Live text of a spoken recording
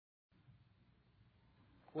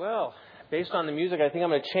Well, based on the music, I think I'm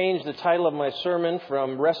going to change the title of my sermon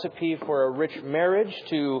from Recipe for a Rich Marriage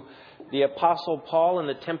to The Apostle Paul and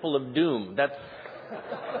the Temple of Doom. That's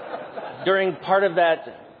during part of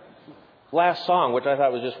that last song, which I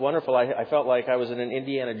thought was just wonderful. I felt like I was in an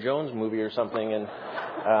Indiana Jones movie or something, and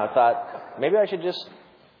thought maybe I should just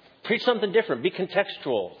preach something different, be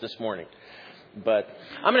contextual this morning. But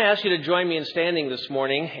I'm going to ask you to join me in standing this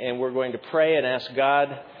morning, and we're going to pray and ask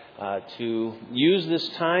God to use this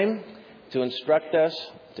time to instruct us,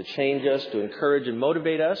 to change us, to encourage and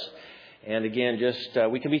motivate us. And again,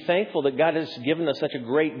 we can be thankful that God has given us such a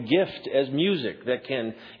great gift as music that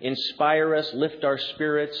can inspire us, lift our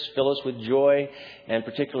spirits, fill us with joy, and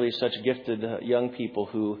particularly such gifted young people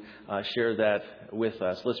who share that with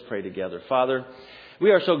us. Let's pray together. Father,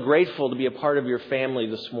 we are so grateful to be a part of your family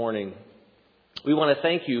this morning. We want to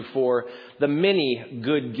thank you for the many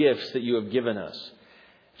good gifts that you have given us.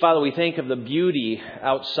 Father, we think of the beauty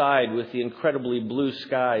outside with the incredibly blue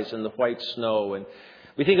skies and the white snow. And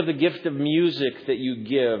we think of the gift of music that you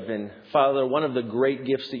give. And Father, one of the great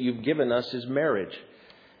gifts that you've given us is marriage.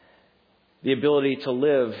 The ability to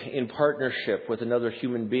live in partnership with another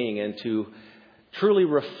human being and to truly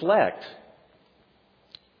reflect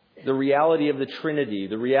the reality of the Trinity,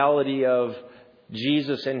 the reality of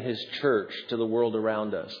Jesus and his church to the world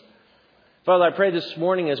around us. Father, I pray this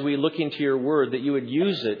morning as we look into your word that you would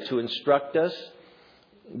use it to instruct us,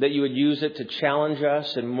 that you would use it to challenge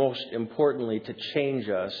us, and most importantly, to change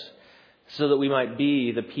us so that we might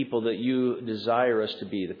be the people that you desire us to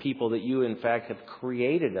be, the people that you, in fact, have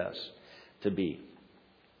created us to be.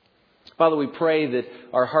 Father, we pray that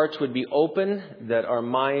our hearts would be open, that our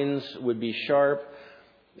minds would be sharp,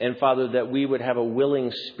 and Father, that we would have a willing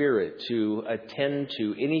spirit to attend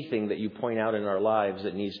to anything that you point out in our lives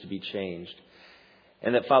that needs to be changed.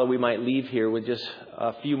 And that, Father, we might leave here with just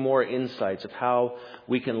a few more insights of how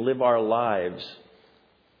we can live our lives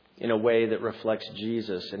in a way that reflects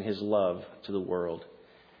Jesus and his love to the world.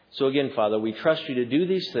 So again, Father, we trust you to do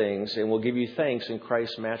these things, and we'll give you thanks in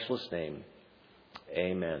Christ's matchless name.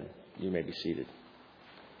 Amen. You may be seated.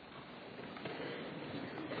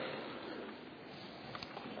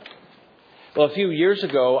 Well, a few years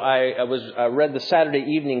ago, I read the Saturday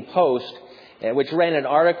Evening Post, which ran an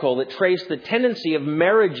article that traced the tendency of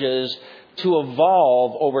marriages to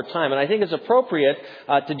evolve over time. And I think it's appropriate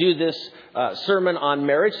to do this sermon on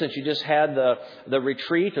marriage since you just had the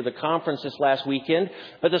retreat or the conference this last weekend.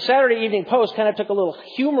 But the Saturday Evening Post kind of took a little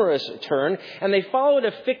humorous turn, and they followed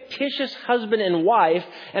a fictitious husband and wife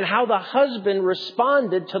and how the husband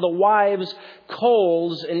responded to the wife's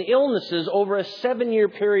colds and illnesses over a 7-year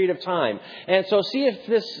period of time. And so see if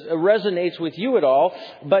this resonates with you at all.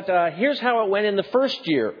 But here's how it went in the first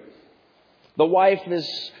year. The wife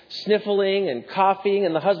is sniffling and coughing,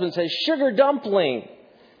 and the husband says, "Sugar dumpling,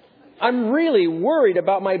 I'm really worried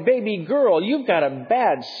about my baby girl. You've got a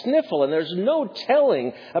bad sniffle, and there's no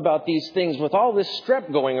telling about these things with all this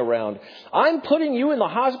strep going around. I'm putting you in the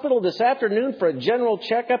hospital this afternoon for a general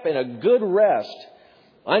checkup and a good rest.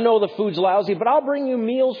 I know the food's lousy, but I'll bring you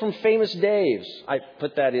meals from Famous Dave's." I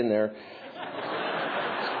put that in there.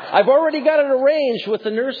 "I've already got it arranged with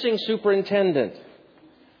the nursing superintendent."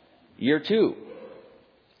 Year 2.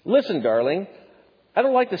 "Listen, darling, I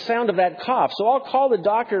don't like the sound of that cough, so I'll call the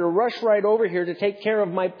doctor to rush right over here to take care of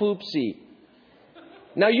my poopsie.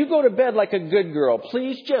 Now you go to bed like a good girl,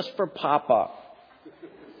 please, just for Papa."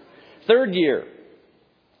 3rd year.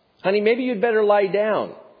 "Honey, maybe you'd better lie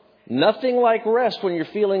down. Nothing like rest when you're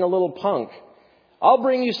feeling a little punk. I'll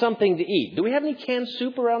bring you something to eat. Do we have any canned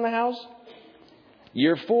soup around the house?"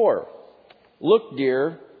 Year 4. "Look,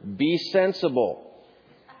 dear, be sensible.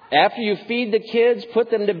 After you feed the kids, put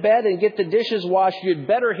them to bed, and get the dishes washed, you'd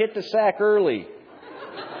better hit the sack early.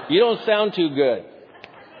 You don't sound too good."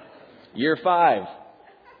 Year 5.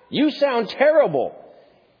 "You sound terrible.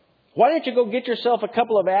 Why don't you go get yourself a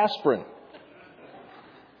couple of aspirin?"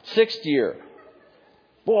 6th year.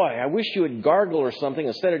 "Boy, I wish you would gargle or something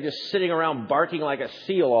instead of just sitting around barking like a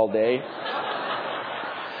seal all day."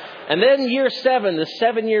 And then year 7, the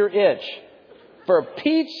 7-year itch. "For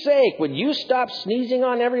Pete's sake, would you stop sneezing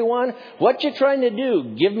on everyone? What you trying to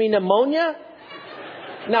do? Give me pneumonia?"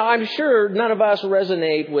 Now, I'm sure none of us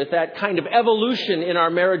resonate with that kind of evolution in our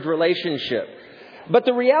marriage relationship. But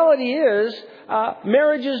the reality is,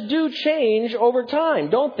 marriages do change over time,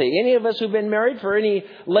 don't they? Any of us who've been married for any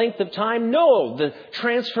length of time know the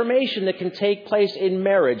transformation that can take place in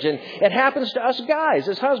marriage. And it happens to us guys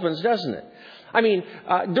as husbands, doesn't it?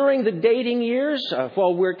 During the dating years,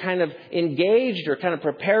 while we're kind of engaged or kind of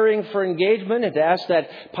preparing for engagement, and to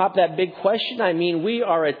pop that big question, we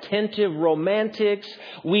are attentive romantics.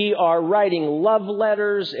 We are writing love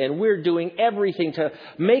letters, and we're doing everything to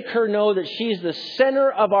make her know that she's the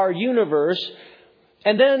center of our universe.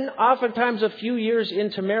 And then oftentimes a few years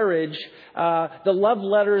into marriage, the love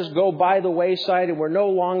letters go by the wayside and we're no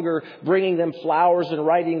longer bringing them flowers and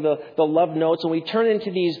writing the love notes. And we turn into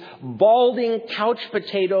these balding couch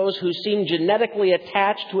potatoes who seem genetically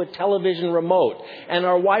attached to a television remote. And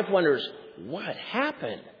our wife wonders, what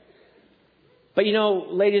happened? But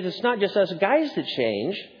ladies, it's not just us guys that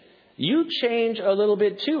change. You change a little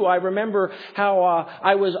bit too. I remember how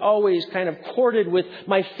I was always kind of courted with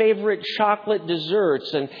my favorite chocolate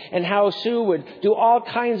desserts and how Sue would do all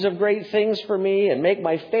kinds of great things for me and make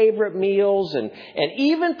my favorite meals and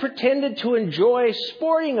even pretended to enjoy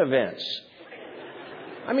sporting events.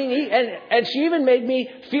 And she even made me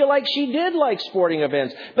feel like she did like sporting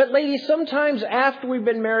events. But ladies, sometimes after we've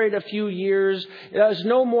been married a few years, there's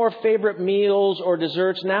no more favorite meals or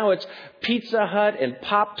desserts. Now it's Pizza Hut and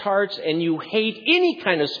Pop-Tarts, and you hate any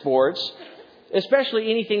kind of sports,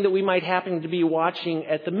 especially anything that we might happen to be watching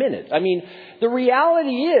at the minute. The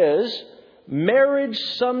reality is marriage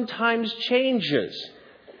sometimes changes.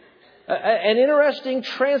 An interesting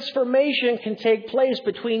transformation can take place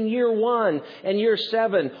between year 1 and year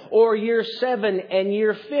 7, or year 7 and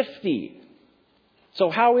year 50. So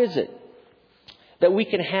how is it that we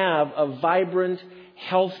can have a vibrant,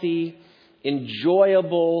 healthy,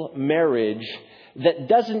 enjoyable marriage that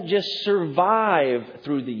doesn't just survive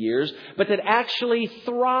through the years, but that actually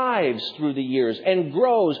thrives through the years and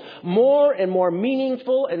grows more and more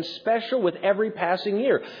meaningful and special with every passing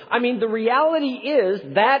year? The reality is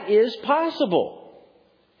that is possible.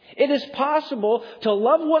 It is possible to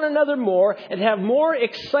love one another more and have more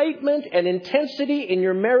excitement and intensity in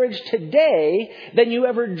your marriage today than you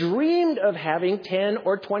ever dreamed of having 10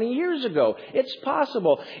 or 20 years ago. It's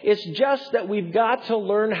possible. It's just that we've got to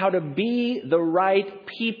learn how to be the right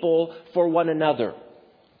people for one another.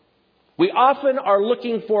 We often are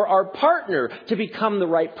looking for our partner to become the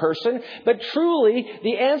right person, but truly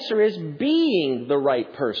the answer is being the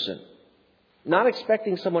right person, not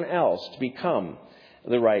expecting someone else to become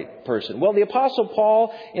the right person. Well, the Apostle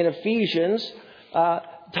Paul in Ephesians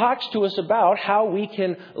talks to us about how we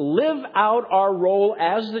can live out our role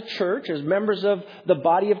as the church, as members of the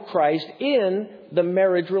body of Christ in the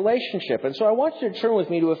marriage relationship. And so I want you to turn with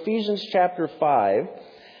me to Ephesians chapter 5.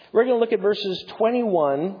 We're going to look at verses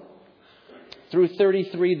 21 through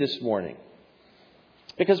 33 this morning,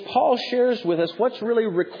 because Paul shares with us what's really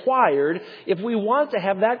required if we want to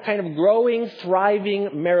have that kind of growing,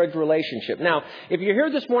 thriving marriage relationship. Now, if you're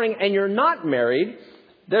here this morning and you're not married,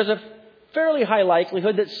 there's a fairly high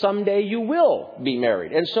likelihood that someday you will be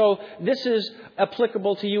married. And so this is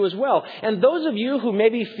applicable to you as well. And those of you who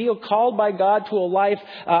maybe feel called by God to a life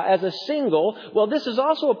as a single, well, this is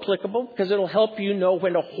also applicable because it'll help you know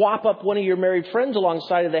when to whop up one of your married friends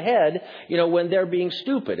alongside of the head, when they're being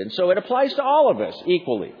stupid. And so it applies to all of us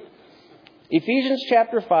equally. Ephesians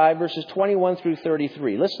chapter 5, verses 21 through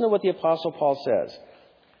 33. Listen to what the Apostle Paul says.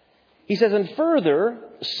 He says, "And further,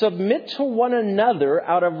 submit to one another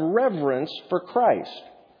out of reverence for Christ.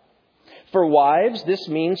 For wives, this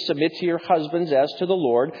means submit to your husbands as to the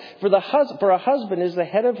Lord. For a husband is the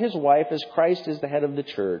head of his wife as Christ is the head of the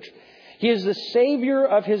church. He is the Savior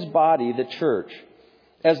of his body, the church.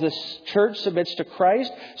 As the church submits to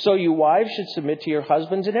Christ, so you wives should submit to your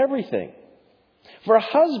husbands in everything. For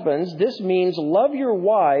husbands, this means love your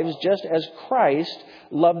wives just as Christ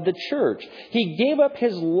loved the church. He gave up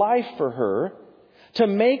his life for her to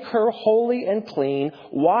make her holy and clean,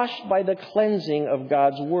 washed by the cleansing of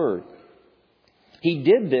God's word. He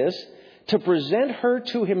did this to present her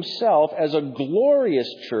to himself as a glorious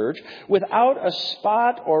church without a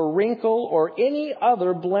spot or wrinkle or any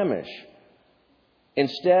other blemish.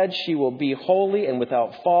 Instead, she will be holy and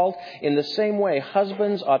without fault. In the same way,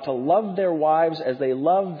 husbands ought to love their wives as they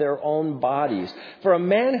love their own bodies. For a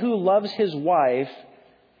man who loves his wife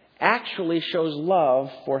actually shows love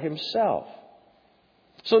for himself.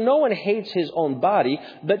 So no one hates his own body,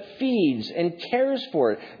 but feeds and cares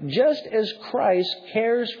for it, just as Christ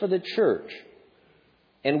cares for the church.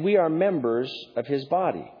 And we are members of his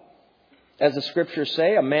body. As the scriptures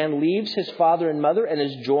say, a man leaves his father and mother and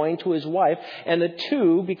is joined to his wife, and the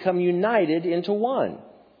two become united into one.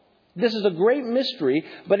 This is a great mystery,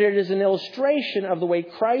 but it is an illustration of the way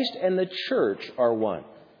Christ and the church are one.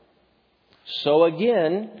 So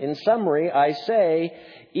again, in summary, I say,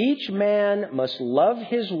 each man must love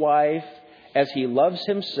his wife as he loves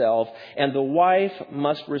himself, and the wife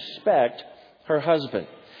must respect her husband.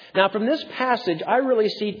 Now, from this passage, I really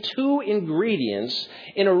see two ingredients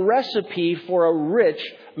in a recipe for a rich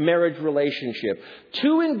marriage relationship.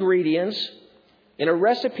 Two ingredients in a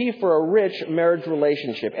recipe for a rich marriage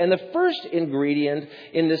relationship. And the first ingredient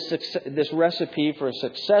in this recipe for a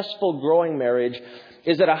successful, growing marriage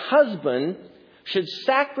is that a husband should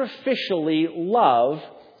sacrificially love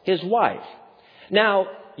his wife. Now,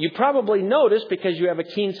 you probably noticed, because you have a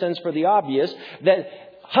keen sense for the obvious, that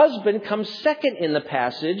husband comes second in the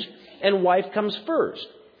passage and wife comes first.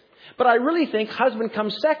 But I really think husband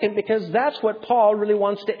comes second because that's what Paul really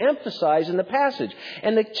wants to emphasize in the passage.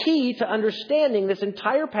 And the key to understanding this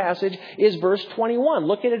entire passage is verse 21.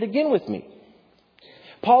 Look at it again with me.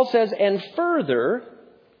 Paul says, "And further,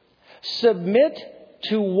 submit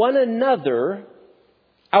to one another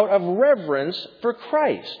out of reverence for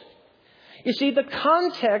Christ." You see, the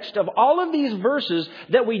context of all of these verses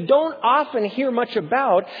that we don't often hear much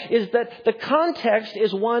about is that the context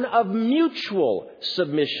is one of mutual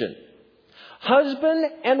submission. Husband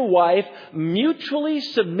and wife mutually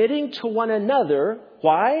submitting to one another.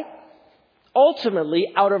 Why?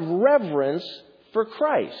 Ultimately, out of reverence for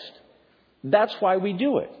Christ. That's why we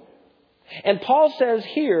do it. And Paul says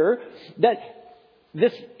here that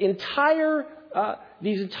this entire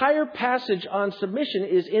passage on submission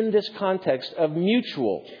is in this context of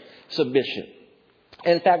mutual submission.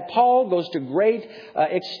 In fact, Paul goes to great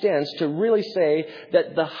extents to really say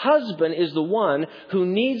that the husband is the one who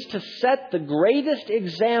needs to set the greatest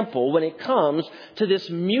example when it comes to this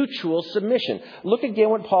mutual submission. Look again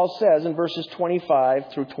what Paul says in verses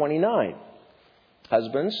 25 through 29.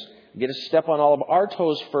 Husbands, get a step on all of our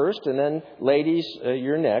toes first, and then ladies,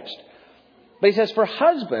 you're next. But he says, for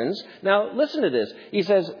husbands, now listen to this. He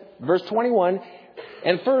says, verse 21,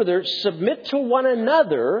 "And further, submit to one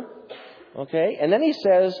another." Okay, and then he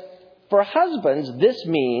says, for husbands, this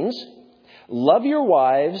means love your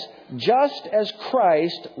wives just as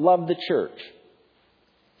Christ loved the church.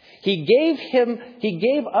 He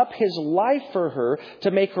gave up his life for her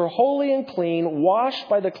to make her holy and clean, washed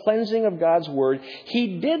by the cleansing of God's word.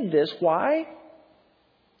 He did this, why?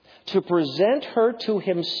 To present her to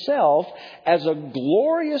himself as a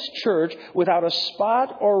glorious church without a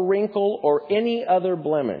spot or wrinkle or any other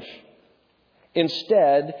blemish.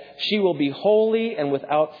 Instead, she will be holy and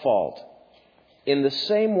without fault. In the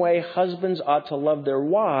same way, husbands ought to love their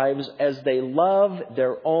wives as they love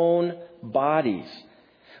their own bodies.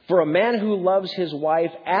 For a man who loves his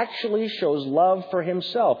wife actually shows love for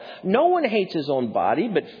himself. No one hates his own body,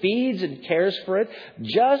 but feeds and cares for it,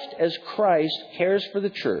 just as Christ cares for the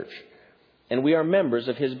church. And we are members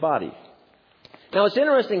of his body. Now, it's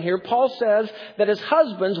interesting here. Paul says that as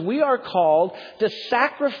husbands, we are called to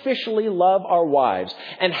sacrificially love our wives.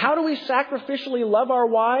 And how do we sacrificially love our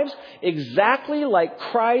wives? Exactly like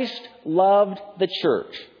Christ loved the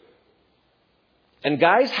church. And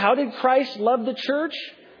guys, how did Christ love the church?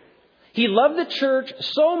 He loved the church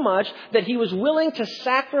so much that he was willing to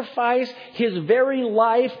sacrifice his very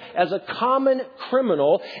life as a common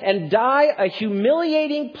criminal and die a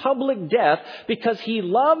humiliating public death because he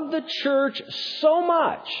loved the church so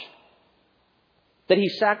much that he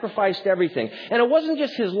sacrificed everything. And it wasn't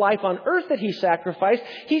just his life on earth that he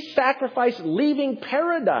sacrificed leaving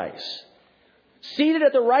paradise, seated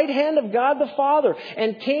at the right hand of God the Father,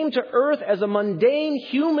 and came to earth as a mundane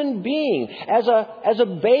human being, as a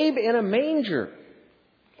babe in a manger.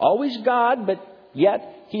 Always God, but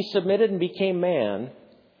yet he submitted and became man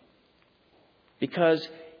because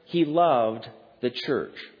he loved the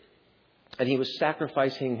church. And he was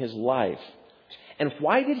sacrificing his life. And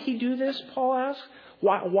why did he do this, Paul asks?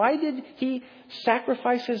 Why did he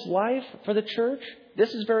sacrifice his life for the church?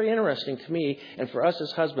 This is very interesting to me and for us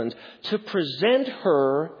as husbands, to present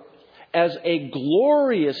her as a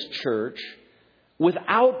glorious church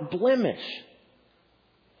without blemish.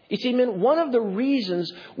 You see, men, one of the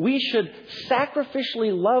reasons we should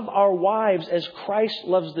sacrificially love our wives as Christ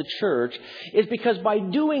loves the church is because by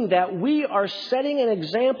doing that, we are setting an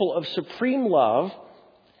example of supreme love.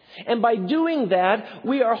 And by doing that,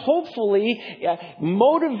 we are hopefully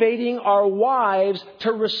motivating our wives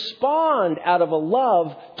to respond out of a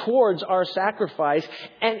love towards our sacrifice.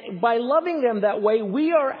 And by loving them that way,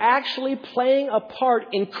 we are actually playing a part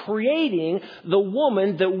in creating the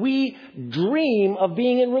woman that we dream of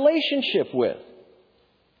being in relationship with.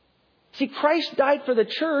 See, Christ died for the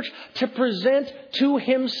church to present to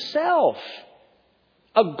himself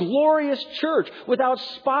A glorious church without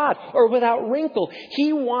spot or without wrinkle.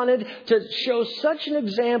 He wanted to show such an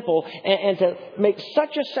example and to make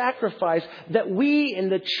such a sacrifice that we in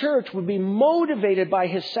the church would be motivated by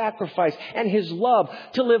His sacrifice and His love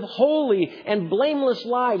to live holy and blameless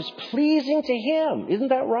lives pleasing to Him. Isn't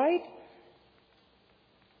that right?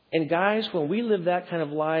 And guys, when we live that kind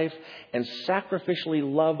of life and sacrificially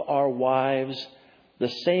love our wives, the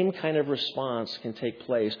same kind of response can take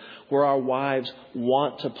place where our wives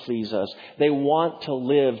want to please us. They want to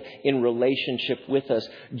live in relationship with us,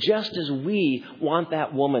 just as we want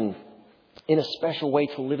that woman in a special way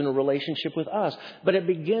to live in a relationship with us. But it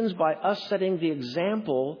begins by us setting the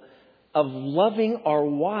example of loving our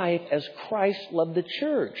wife as Christ loved the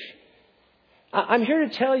church. I'm here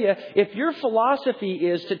to tell you, if your philosophy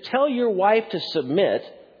is to tell your wife to submit,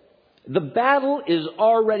 the battle is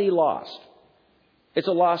already lost. It's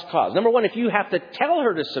a lost cause. Number one, if you have to tell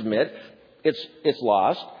her to submit, it's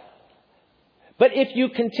lost. But if you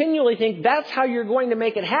continually think that's how you're going to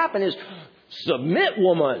make it happen is, submit,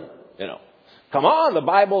 woman. Come on, the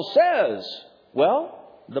Bible says.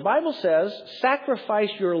 Well, the Bible says,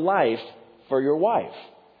 sacrifice your life for your wife.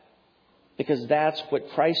 Because that's what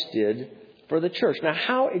Christ did for the church. Now,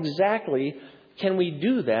 how exactly can we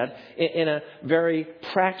do that in a very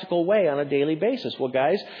practical way on a daily basis? Well,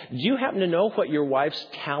 guys, do you happen to know what your wife's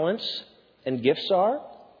talents and gifts are?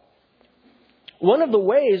 One of the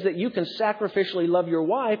ways that you can sacrificially love your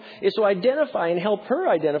wife is to identify and help her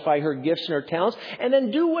identify her gifts and her talents, and then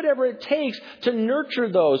do whatever it takes to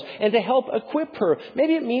nurture those and to help equip her.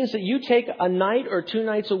 Maybe it means that you take a night or 2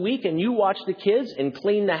 nights a week and you watch the kids and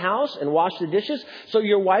clean the house and wash the dishes so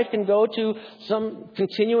your wife can go to some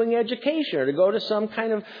continuing education or to go to some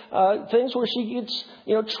kind of things where she gets,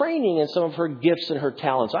 training in some of her gifts and her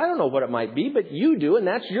talents. I don't know what it might be, but you do, and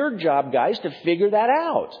that's your job, guys, to figure that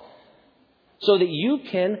out, so that you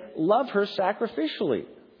can love her sacrificially.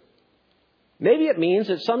 Maybe it means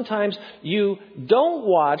that sometimes you don't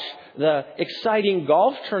watch the exciting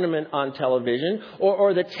golf tournament on television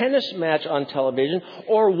or the tennis match on television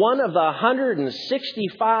or one of the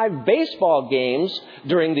 165 baseball games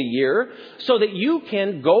during the year so that you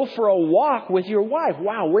can go for a walk with your wife.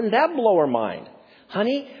 Wow, wouldn't that blow her mind?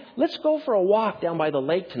 Honey, let's go for a walk down by the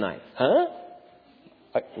lake tonight. Huh?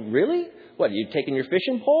 Really? What, are you taking your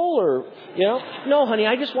fishing pole or, No, honey,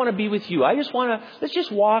 I just want to be with you. Let's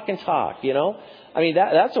just walk and talk, I mean,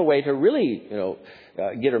 that's a way to really,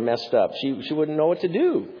 get her messed up. She wouldn't know what to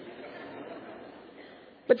do.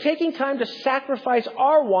 But taking time to sacrifice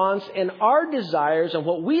our wants and our desires and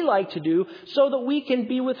what we like to do so that we can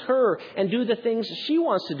be with her and do the things she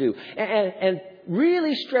wants to do. And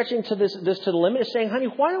really stretching this to the limit is saying, honey,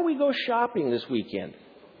 why don't we go shopping this weekend?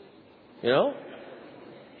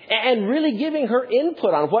 And really giving her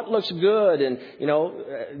input on what looks good. And,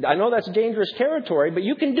 I know that's dangerous territory, but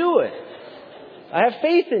you can do it. I have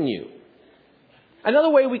faith in you. Another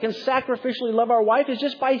way we can sacrificially love our wife is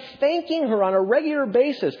just by thanking her on a regular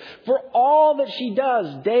basis for all that she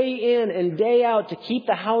does day in and day out to keep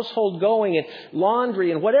the household going and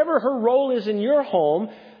laundry and whatever her role is in your home,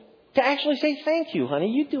 to actually say, thank you, honey.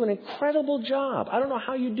 You do an incredible job. I don't know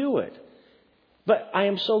how you do it, but I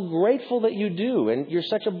am so grateful that you do, and you're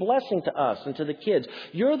such a blessing to us and to the kids.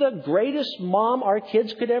 You're the greatest mom our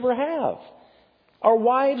kids could ever have. Our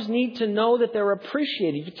wives need to know that they're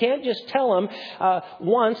appreciated. You can't just tell them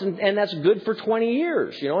once, and that's good for 20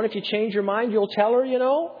 years. And if you change your mind, you'll tell her,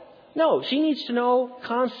 No, she needs to know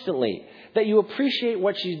constantly that you appreciate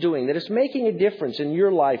what she's doing, that it's making a difference in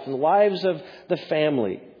your life and the lives of the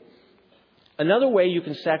family. Another way you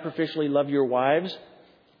can sacrificially love your wives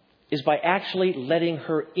is by actually letting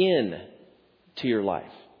her in to your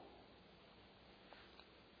life.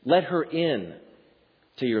 Let her in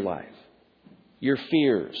to your life. Your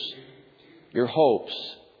fears, your hopes,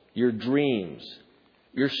 your dreams,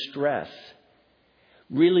 your stress.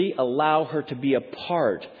 Really allow her to be a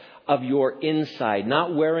part of your inside.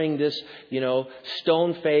 Not wearing this,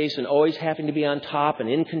 stone face and always having to be on top and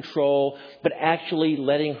in control, but actually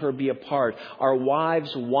letting her be a part. Our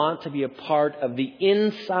wives want to be a part of the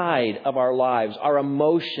inside of our lives, our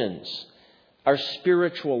emotions, our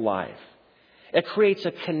spiritual life. It creates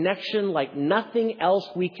a connection like nothing else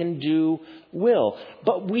we can do will.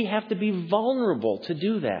 But we have to be vulnerable to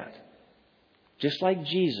do that. Just like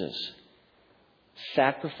Jesus,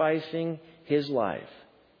 sacrificing His life,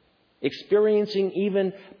 experiencing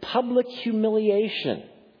even public humiliation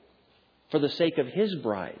for the sake of His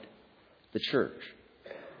bride, the church.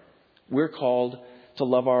 We're called to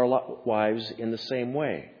love our wives in the same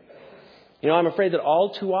way. I'm afraid that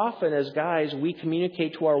all too often as guys, we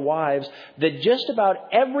communicate to our wives that just about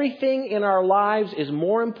everything in our lives is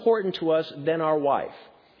more important to us than our wife.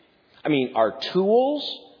 Our tools,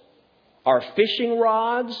 our fishing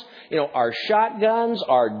rods, our shotguns,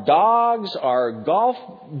 our dogs, our golf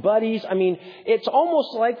buddies. It's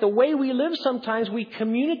almost like the way we live sometimes, we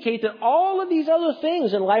communicate that all of these other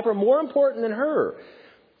things in life are more important than her.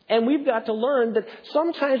 And we've got to learn that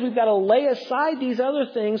sometimes we've got to lay aside these other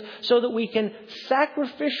things so that we can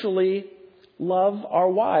sacrificially love our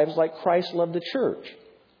wives like Christ loved the church.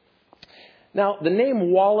 Now, the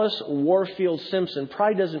name Wallace Warfield Simpson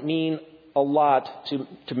probably doesn't mean a lot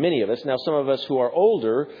to many of us. Now, some of us who are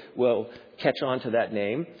older will catch on to that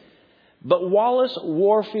name. But Wallace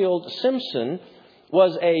Warfield Simpson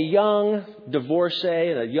was a young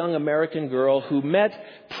divorcee and a young American girl who met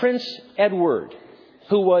Prince Edward,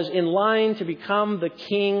 who was in line to become the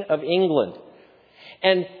King of England.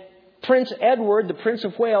 And Prince Edward, the Prince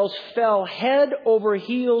of Wales, fell head over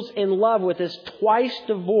heels in love with this twice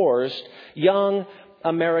divorced young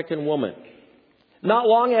American woman. Not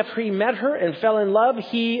long after he met her and fell in love,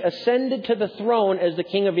 he ascended to the throne as the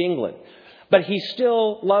King of England. But he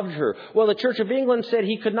still loved her. Well, the Church of England said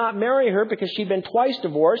he could not marry her because she'd been twice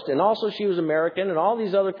divorced, and also she was American, and all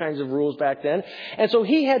these other kinds of rules back then. And so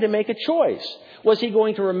he had to make a choice. Was he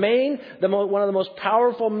going to remain one of the most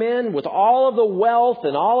powerful men with all of the wealth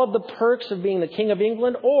and all of the perks of being the King of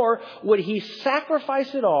England? Or would he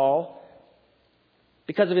sacrifice it all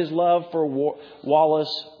because of his love for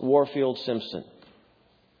Wallace Warfield Simpson?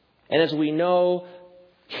 And as we know,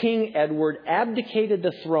 King Edward abdicated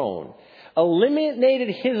the throne,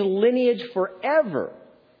 eliminated his lineage forever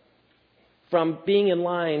from being in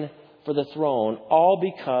line for the throne, all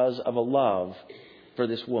because of a love for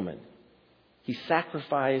this woman. He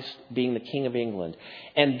sacrificed being the King of England.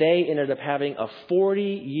 And they ended up having a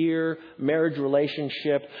 40-year marriage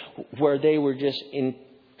relationship where they were just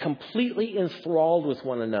completely enthralled with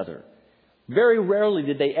one another. Very rarely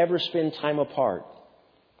did they ever spend time apart.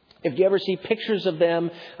 If you ever see pictures of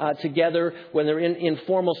them together when they're in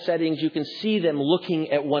informal settings, you can see them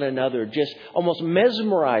looking at one another, just almost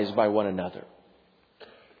mesmerized by one another.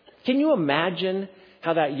 Can you imagine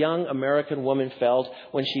how that young American woman felt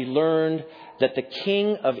when she learned that the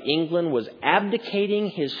King of England was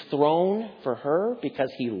abdicating his throne for her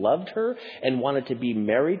because he loved her and wanted to be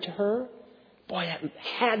married to her? Boy, that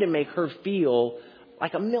had to make her feel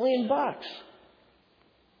like $1 million.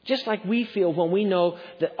 Just like we feel when we know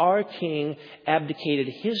that our King abdicated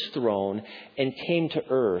his throne and came to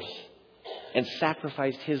earth and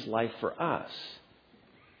sacrificed his life for us.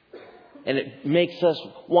 And it makes us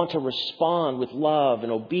want to respond with love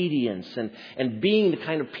and obedience and being the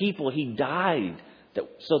kind of people he died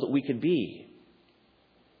so that we could be.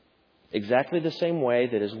 Exactly the same way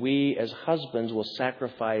that as we as husbands will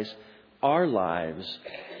sacrifice our lives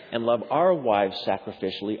and love our wives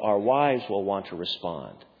sacrificially, our wives will want to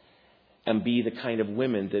respond and be the kind of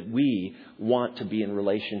women that we want to be in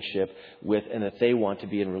relationship with and that they want to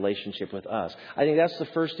be in relationship with us. I think that's the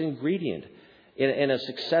first ingredient in a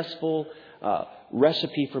successful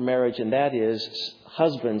recipe for marriage, and that is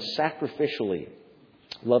husbands sacrificially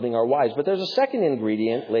loving our wives. But there's a second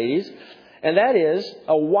ingredient, ladies, and that is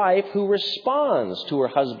a wife who responds to her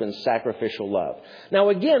husband's sacrificial love. Now,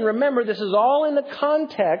 again, remember, this is all in the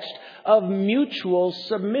context of mutual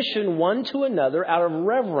submission one to another out of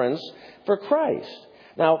reverence for Christ.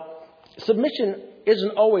 Now, submission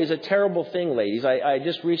isn't always a terrible thing, ladies. I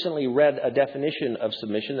just recently read a definition of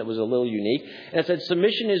submission that was a little unique. And it said,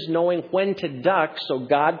 submission is knowing when to duck so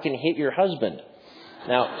God can hit your husband.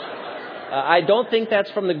 Now, I don't think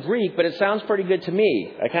that's from the Greek, but it sounds pretty good to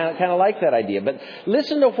me. I kind of like that idea. But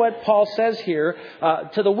listen to what Paul says here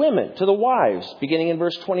to the women, to the wives, beginning in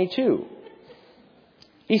verse 22.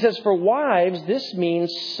 He says, for wives, this means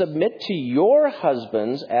submit to your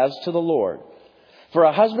husbands as to the Lord. For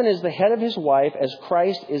a husband is the head of his wife as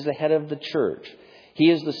Christ is the head of the church. He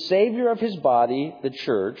is the Savior of his body, the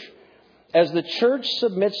church. As the church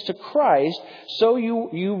submits to Christ, so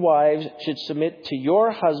you wives should submit to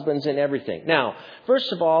your husbands in everything. Now,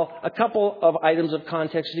 first of all, a couple of items of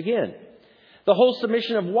context again. The whole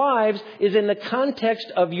submission of wives is in the context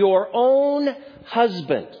of your own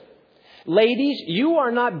husband. Ladies, you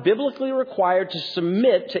are not biblically required to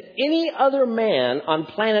submit to any other man on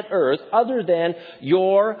planet Earth other than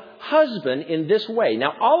your husband in this way.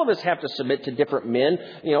 Now, all of us have to submit to different men,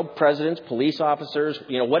 presidents, police officers,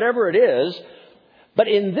 whatever it is. But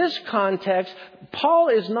in this context, Paul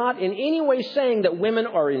is not in any way saying that women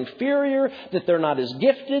are inferior, that they're not as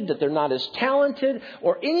gifted, that they're not as talented,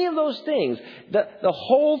 or any of those things. The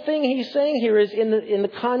whole thing he's saying here is in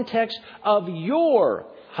the context of your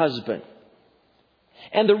husband.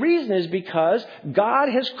 And the reason is because God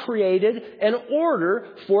has created an order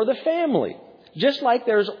for the family. Just like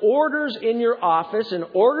there's orders in your office and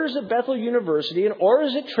orders at Bethel University and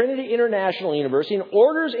orders at Trinity International University and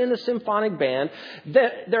orders in the symphonic band,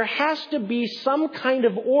 that there has to be some kind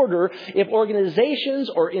of order if organizations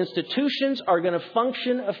or institutions are going to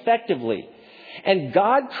function effectively. And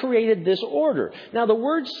God created this order. Now, the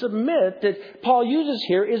word submit that Paul uses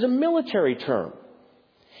here is a military term.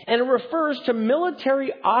 And it refers to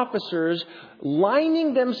military officers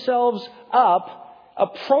lining themselves up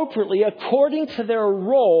appropriately according to their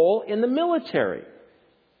role in the military.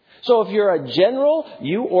 So if you're a general,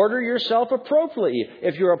 you order yourself appropriately.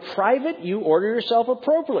 If you're a private, you order yourself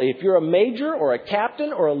appropriately. If you're a major or a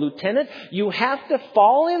captain or a lieutenant, you have to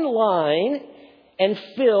fall in line and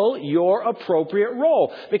fill your appropriate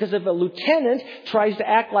role. Because if a lieutenant tries to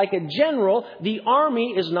act like a general, the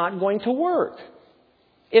army is not going to work.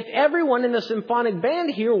 If everyone in the symphonic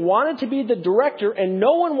band here wanted to be the director and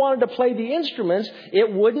no one wanted to play the instruments, it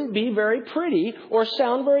wouldn't be very pretty or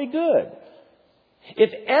sound very good.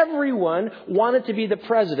 If everyone wanted to be the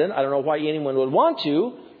president, I don't know why anyone would want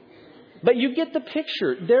to, but you get the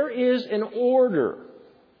picture. There is an order.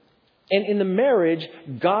 And in the marriage,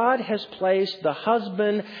 God has placed the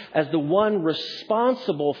husband as the one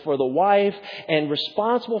responsible for the wife and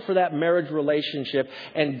responsible for that marriage relationship.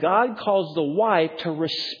 And God calls the wife to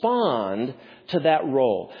respond to that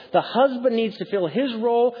role. The husband needs to fill his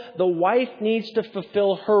role. The wife needs to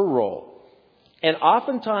fulfill her role. And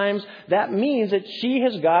oftentimes that means that she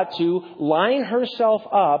has got to line herself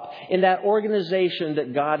up in that organization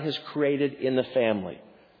that God has created in the family.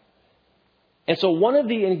 And so one of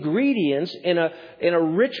the ingredients in a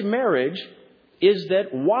rich marriage is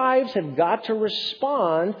that wives have got to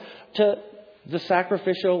respond to the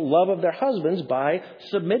sacrificial love of their husbands by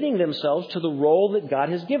submitting themselves to the role that God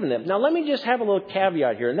has given them. Now, let me just have a little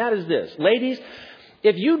caveat here, and that is this. Ladies,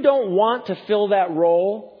 if you don't want to fill that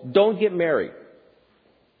role, don't get married.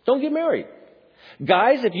 Don't get married.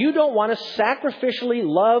 Guys, if you don't want to sacrificially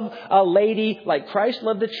love a lady like Christ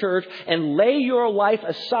loved the church and lay your life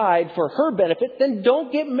aside for her benefit, then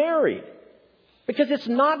don't get married. Because it's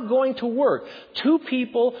not going to work. Two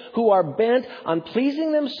people who are bent on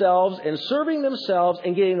pleasing themselves and serving themselves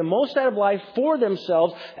and getting the most out of life for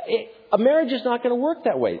themselves, a marriage is not going to work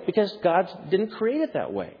that way because God didn't create it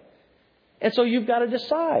that way. And so you've got to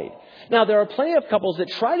decide. Now, there are plenty of couples that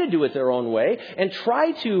try to do it their own way and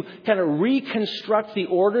try to kind of reconstruct the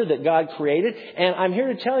order that God created. And I'm here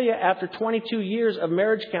to tell you, after 22 years of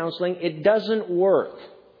marriage counseling, it doesn't work.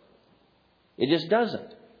 It just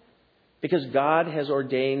doesn't. Because God has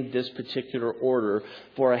ordained this particular order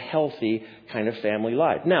for a healthy kind of family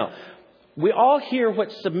life. Now, we all hear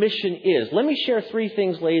what submission is. Let me share 3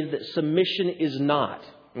 things, ladies, that submission is not.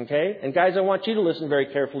 Okay? And guys, I want you to listen very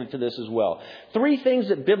carefully to this as well. 3 things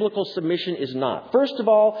that biblical submission is not. First of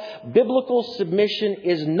all, biblical submission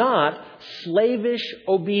is not slavish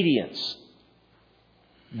obedience.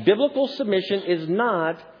 Biblical submission is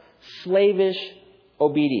not slavish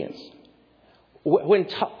obedience. When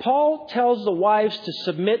Paul tells the wives to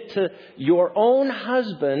submit to your own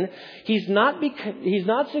husband, he's not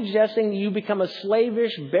suggesting you become a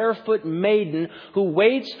slavish, barefoot maiden who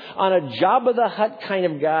waits on a Jabba the Hutt kind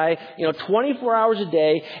of guy, 24 hours a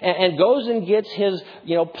day and goes and gets his,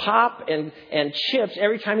 pop and chips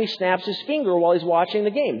every time he snaps his finger while he's watching the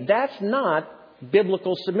game. That's not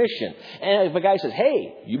biblical submission. And if a guy says,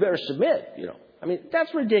 hey, you better submit,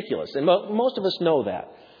 that's ridiculous. And most of us know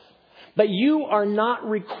that. But you are not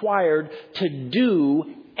required to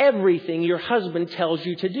do everything your husband tells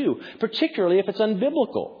you to do, particularly if it's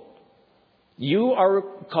unbiblical. You are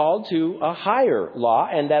called to a higher law,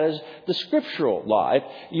 and that is the scriptural law. If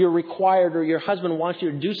you're required or your husband wants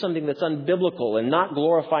you to do something that's unbiblical and not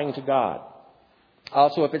glorifying to God.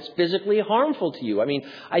 Also, if it's physically harmful to you.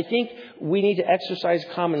 I think we need to exercise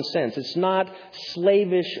common sense. It's not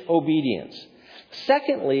slavish obedience.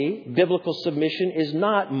 Secondly, biblical submission is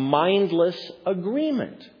not mindless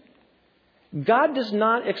agreement. God does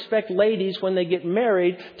not expect ladies when they get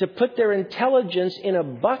married to put their intelligence in a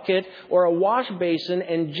bucket or a wash basin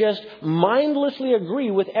and just mindlessly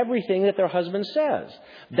agree with everything that their husband says.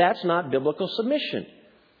 That's not biblical submission.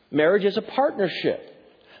 Marriage is a partnership.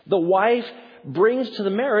 The wife brings to the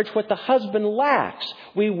marriage what the husband lacks.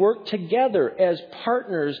 We work together as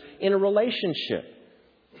partners in a relationship.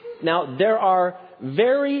 Now, there are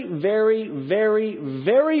very, very, very,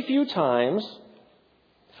 very few times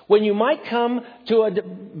when you might come to a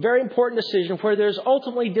very important decision where there's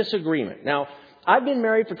ultimately disagreement. Now, I've been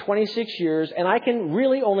married for 26 years, and I can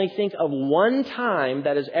really only think of one time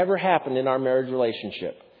that has ever happened in our marriage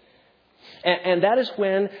relationship. And that is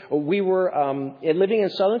when we were living in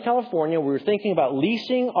Southern California. We were thinking about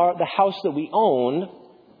leasing the house that we owned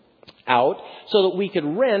out so that we could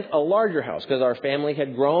rent a larger house because our family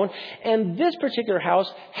had grown. And this particular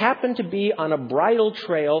house happened to be on a bridle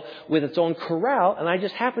trail with its own corral, and I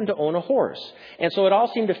just happened to own a horse. And so it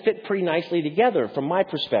all seemed to fit pretty nicely together from my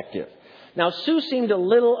perspective. Now, Sue seemed a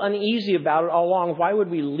little uneasy about it all along. Why would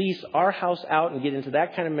we lease our house out and get into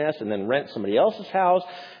that kind of mess and then rent somebody else's house?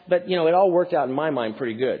 But, it all worked out in my mind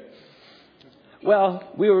pretty good.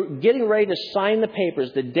 Well, we were getting ready to sign the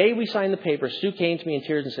papers. The day we signed the papers, Sue came to me in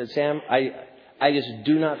tears and said, Sam, I just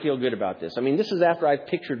do not feel good about this. I mean, this is after I've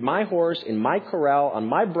pictured my horse in my corral on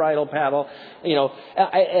my bridle paddle,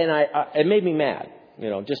 it made me mad.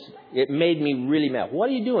 It made me really mad. What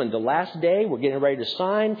are you doing? The last day, we're getting ready to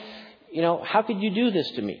sign. How could you do this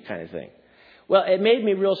to me, kind of thing? Well, it made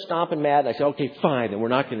me real stomping mad. I said, okay, fine, then we're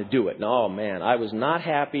not going to do it. And, oh, man, I was not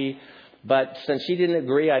happy. But since she didn't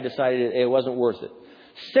agree, I decided it wasn't worth it.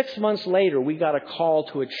 6 months later, we got a call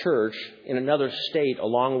to a church in another state a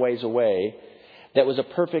long ways away that was a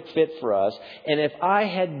perfect fit for us. And if I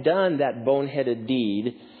had done that boneheaded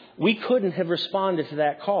deed, we couldn't have responded to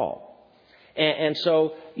that call. And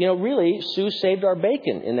so, really, Sue saved our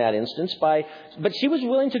bacon in that instance but she was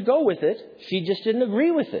willing to go with it. She just didn't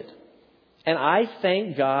agree with it. And I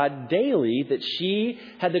thank God daily that she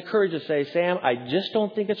had the courage to say, Sam, I just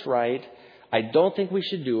don't think it's right. I don't think we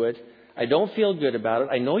should do it. I don't feel good about it.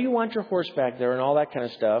 I know you want your horse back there and all that kind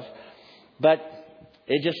of stuff, but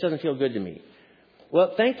it just doesn't feel good to me.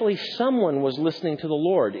 Well, thankfully, someone was listening to the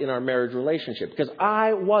Lord in our marriage relationship because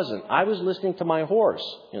I wasn't. I was listening to my horse,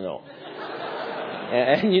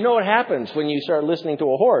 And you know what happens when you start listening to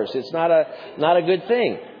a horse. It's not a good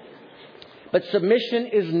thing. But submission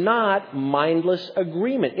is not mindless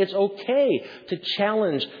agreement. It's okay to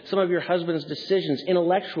challenge some of your husband's decisions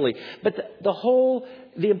intellectually. But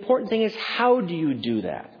the important thing is, how do you do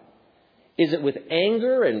that? Is it with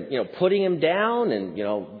anger and, putting him down and,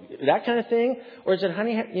 that kind of thing? Or is it,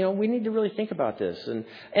 honey, we need to really think about this.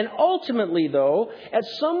 And ultimately, though, at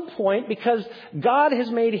some point, because God has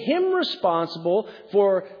made him responsible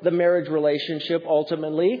for the marriage relationship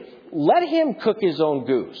ultimately, let him cook his own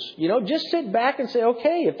goose. Just sit back and say,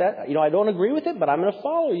 okay, if that, I don't agree with it, but I'm going to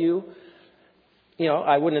follow you.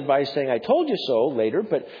 I wouldn't advise saying I told you so later,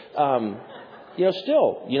 but,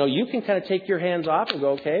 still, you can kind of take your hands off and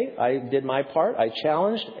go, okay, I did my part, I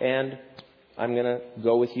challenged, and I'm going to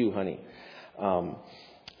go with you, honey.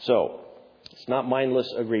 So, it's not mindless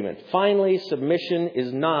agreement. Finally, submission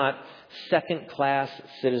is not second-class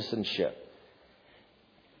citizenship.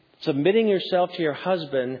 Submitting yourself to your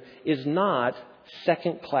husband is not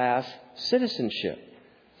second-class citizenship.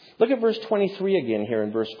 Look at verse 23 again here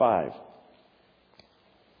in verse 5.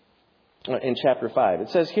 In chapter 5. It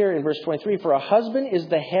says here in verse 23, for a husband is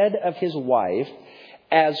the head of his wife,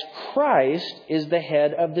 as Christ is the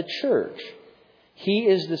head of the church. He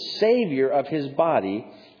is the Savior of his body,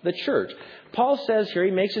 the church. Paul says here,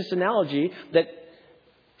 he makes this analogy that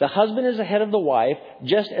the husband is the head of the wife,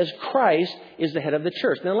 just as Christ is the head of the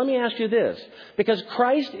church. Now, let me ask you this. Because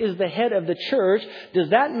Christ is the head of the church, does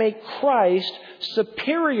that make Christ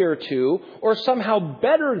superior to, or somehow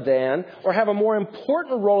better than, or have a more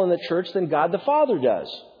important role in the church than God the Father does?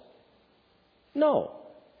 No.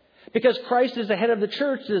 Because Christ is the head of the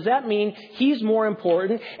church, does that mean he's more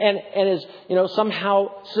important and is,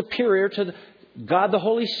 somehow superior to God the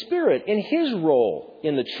Holy Spirit in his role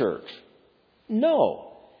in the church? No.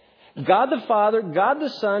 God the Father, God the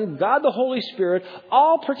Son, God the Holy Spirit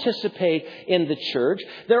all participate in the church.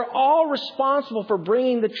 They're all responsible for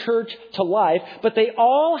bringing the church to life, but they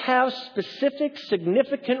all have specific,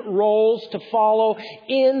 significant roles to follow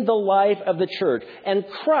in the life of the church. And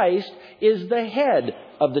Christ is the head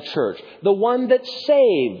of the church, the one that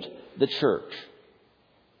saved the church.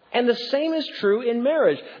 And the same is true in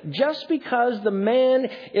marriage. Just because the man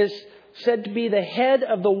is said to be the head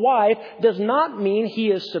of the wife does not mean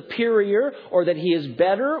he is superior or that he is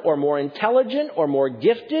better or more intelligent or more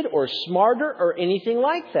gifted or smarter or anything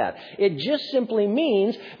like that. It just simply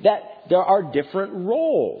means that there are different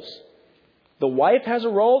roles. The wife has a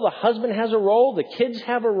role, the husband has a role, the kids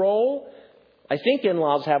have a role. I think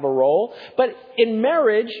in-laws have a role. But in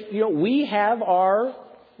marriage, we have our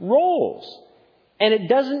roles. And it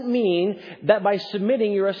doesn't mean that by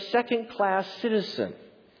submitting you're a second-class citizen.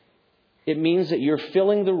 It means that you're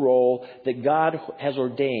filling the role that God has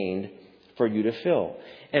ordained for you to fill.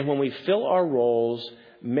 And when we fill our roles,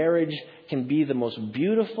 marriage can be the most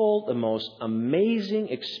beautiful, the most amazing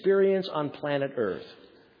experience on planet Earth.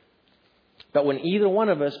 But when either one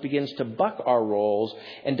of us begins to buck our roles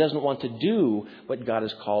and doesn't want to do what God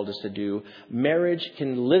has called us to do, marriage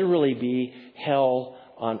can literally be hell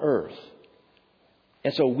on earth.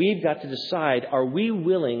 And so we've got to decide, are we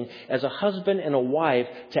willing as a husband and a wife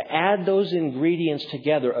to add those ingredients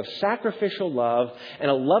together of sacrificial love and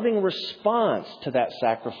a loving response to that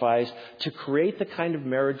sacrifice to create the kind of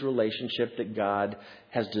marriage relationship that God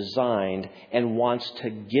has designed and wants to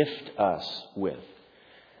gift us with?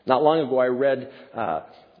 Not long ago, I read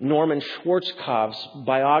Norman Schwarzkopf's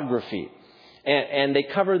biography. And they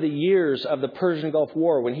cover the years of the Persian Gulf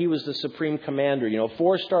War when he was the supreme commander,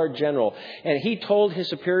 4-star general. And he told his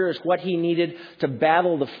superiors what he needed to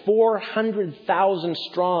battle the 400,000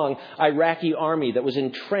 strong Iraqi army that was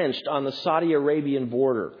entrenched on the Saudi Arabian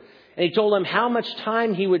border. And he told them how much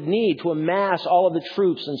time he would need to amass all of the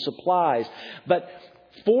troops and supplies. But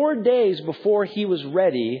 4 days before he was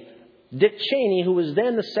ready, Dick Cheney, who was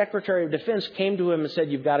then the Secretary of Defense, came to him and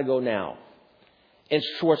said, "You've got to go now." And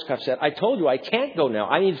Schwarzkopf said, "I told you I can't go now.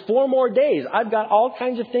 I need 4 more days. I've got all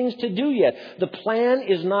kinds of things to do yet. The plan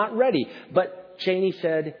is not ready." But Cheney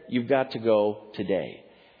said, "You've got to go today."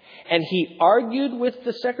 And he argued with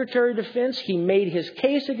the Secretary of Defense. He made his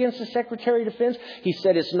case against the Secretary of Defense. He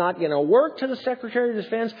said it's not going to work to the Secretary of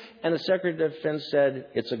Defense. And the Secretary of Defense said,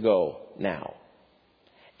 "It's a go now."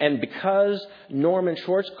 And because Norman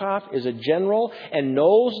Schwarzkopf is a general and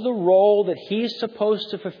knows the role that he's supposed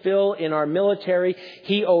to fulfill in our military,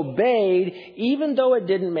 he obeyed, even though it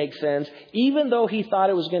didn't make sense, even though he thought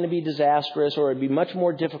it was going to be disastrous or it'd be much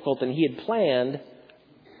more difficult than he had planned.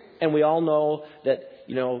 And we all know that,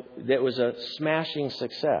 that was a smashing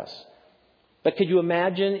success. But could you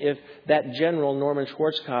imagine if that general, Norman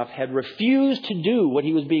Schwarzkopf, had refused to do what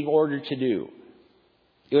he was being ordered to do?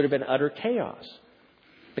 It would have been utter chaos.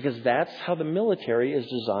 Because that's how the military is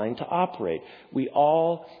designed to operate. We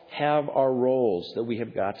all have our roles that we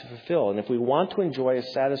have got to fulfill. And if we want to enjoy a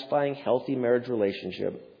satisfying, healthy marriage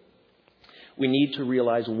relationship, we need to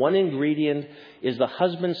realize one ingredient is the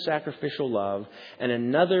husband's sacrificial love, and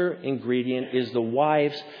another ingredient is the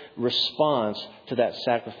wife's response to that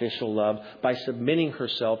sacrificial love by submitting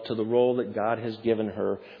herself to the role that God has given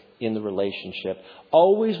her in the relationship.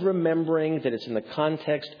 Always remembering that it's in the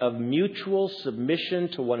context of mutual submission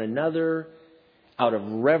to one another out of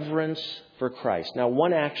reverence for Christ. Now,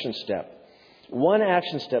 one action step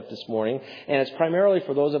this morning, and it's primarily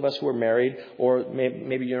for those of us who are married, or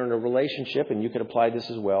maybe you're in a relationship and you could apply this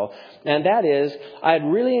as well. And that is, I'd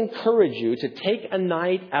really encourage you to take a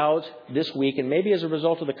night out this week, and maybe as a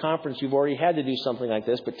result of the conference you've already had to do something like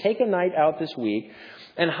this, but take a night out this week.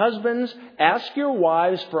 And husbands, ask your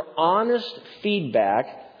wives for honest feedback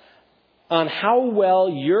on how well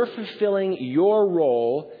you're fulfilling your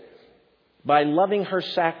role by loving her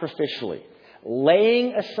sacrificially,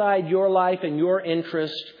 laying aside your life and your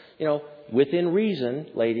interest, within reason,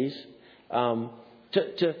 ladies,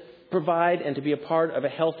 to provide and to be a part of a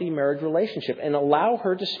healthy marriage relationship, and allow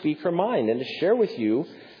her to speak her mind and to share with you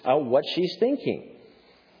what she's thinking.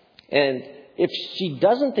 And if she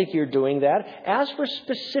doesn't think you're doing that, ask for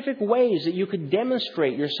specific ways that you could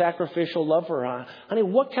demonstrate your sacrificial love for her. Honey,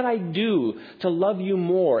 what can I do to love you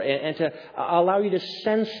more and to allow you to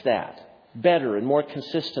sense that better and more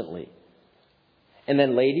consistently? And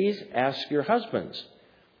then, ladies, ask your husbands,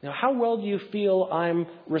 how well do you feel I'm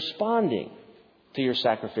responding to your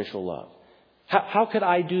sacrificial love? How could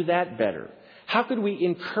I do that better? How could we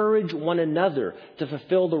encourage one another to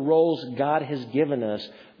fulfill the roles God has given us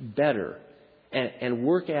better? And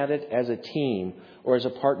work at it as a team or as a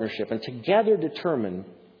partnership, and together determine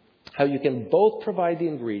how you can both provide the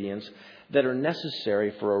ingredients that are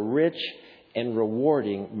necessary for a rich and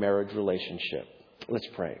rewarding marriage relationship. Let's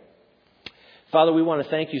pray. Father, we want to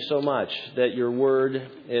thank you so much that your word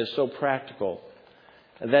is so practical,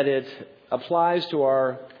 that it applies to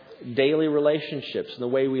our daily relationships and the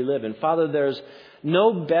way we live. And Father, there's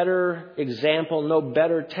no better example, no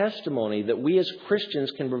better testimony that we as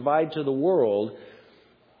Christians can provide to the world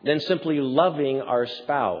than simply loving our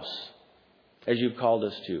spouse as you've called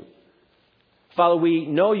us to. Father, we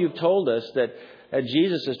know you've told us that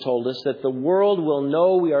Jesus has told us that the world will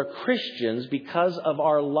know we are Christians because of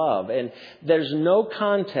our love. And there's no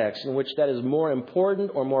context in which that is more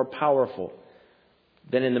important or more powerful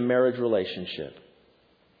than in the marriage relationship.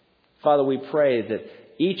 Father, we pray that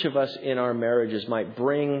each of us in our marriages might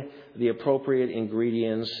bring the appropriate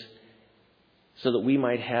ingredients so that we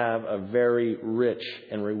might have a very rich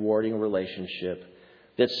and rewarding relationship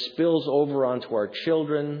that spills over onto our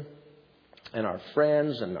children and our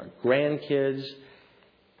friends and our grandkids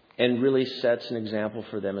and really sets an example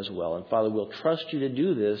for them as well. And Father, we'll trust you to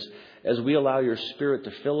do this as we allow your Spirit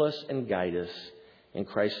to fill us and guide us. In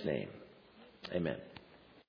Christ's name, amen.